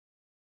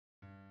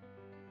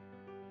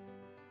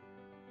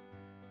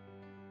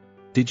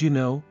Did you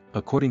know,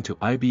 according to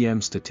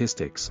IBM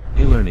statistics,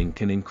 e-learning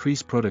can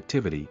increase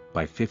productivity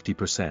by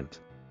 50%.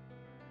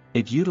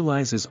 It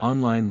utilizes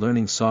online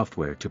learning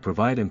software to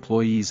provide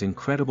employees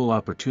incredible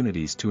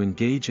opportunities to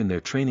engage in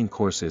their training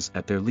courses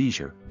at their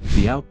leisure.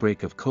 The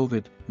outbreak of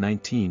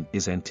COVID-19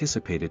 is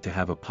anticipated to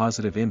have a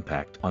positive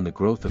impact on the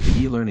growth of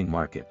the e-learning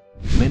market.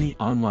 Many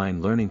online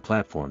learning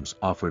platforms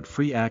offered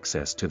free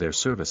access to their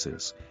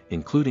services,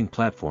 including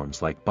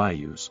platforms like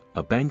BYJU'S,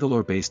 a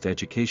Bangalore-based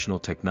educational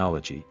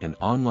technology and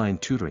online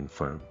tutoring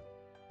firm.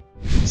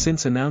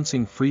 Since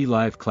announcing free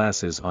live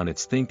classes on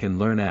its Think and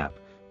Learn app,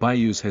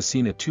 BYJU'S has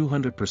seen a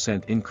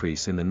 200%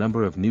 increase in the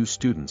number of new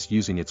students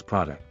using its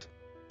product.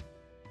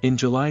 In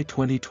July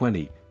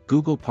 2020,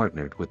 Google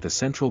partnered with the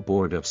Central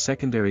Board of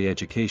Secondary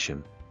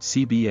Education,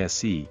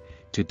 CBSE,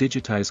 to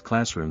digitize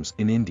classrooms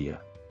in India.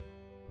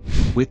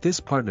 With this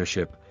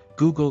partnership,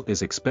 Google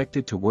is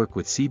expected to work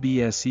with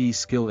CBSE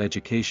skill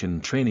education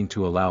and training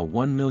to allow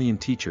 1 million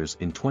teachers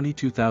in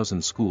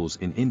 22,000 schools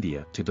in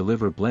India to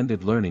deliver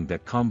blended learning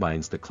that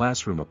combines the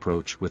classroom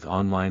approach with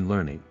online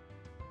learning.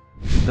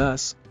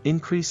 Thus,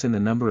 increase in the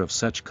number of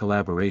such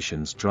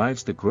collaborations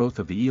drives the growth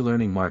of the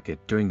e-learning market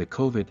during the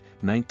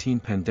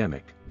COVID-19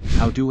 pandemic.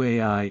 How do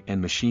AI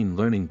and machine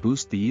learning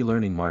boost the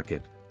e-learning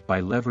market?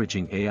 By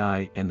leveraging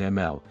AI and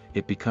ML,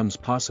 it becomes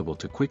possible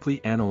to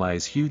quickly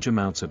analyze huge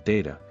amounts of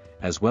data,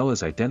 as well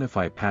as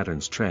identify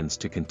patterns trends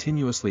to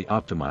continuously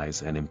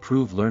optimize and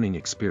improve learning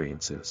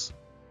experiences.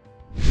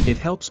 It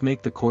helps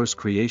make the course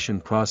creation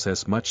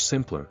process much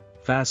simpler,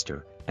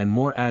 faster, and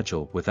more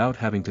agile without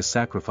having to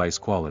sacrifice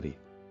quality.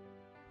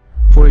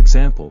 For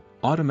example,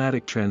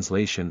 automatic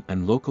translation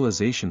and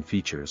localization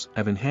features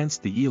have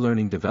enhanced the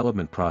e-learning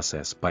development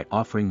process by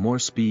offering more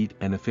speed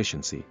and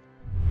efficiency.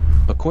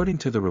 According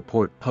to the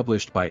report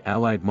published by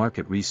Allied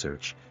Market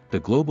Research, the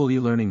global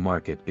e-learning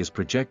market is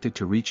projected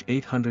to reach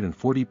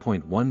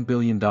 $840.1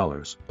 billion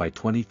by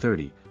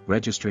 2030,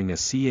 registering a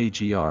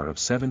CAGR of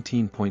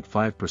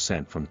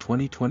 17.5% from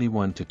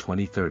 2021 to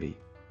 2030.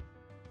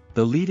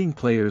 The leading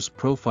players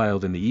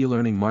profiled in the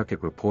e-learning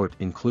market report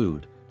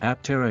include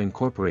Aptera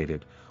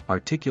Incorporated,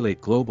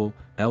 Articulate Global,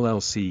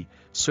 LLC,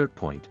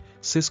 CertPoint,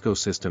 Cisco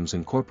Systems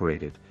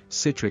Incorporated,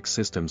 Citrix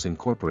Systems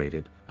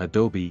Incorporated,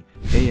 Adobe,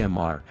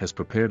 AMR has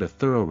prepared a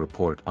thorough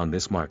report on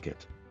this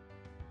market.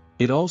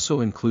 It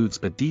also includes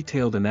a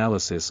detailed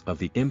analysis of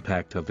the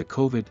impact of the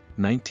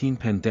COVID-19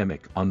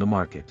 pandemic on the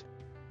market.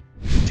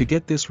 To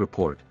get this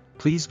report,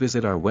 please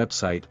visit our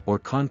website or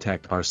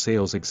contact our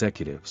sales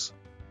executives.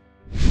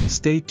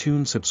 Stay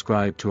tuned,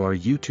 subscribe to our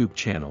YouTube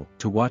channel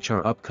to watch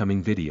our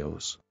upcoming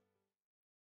videos.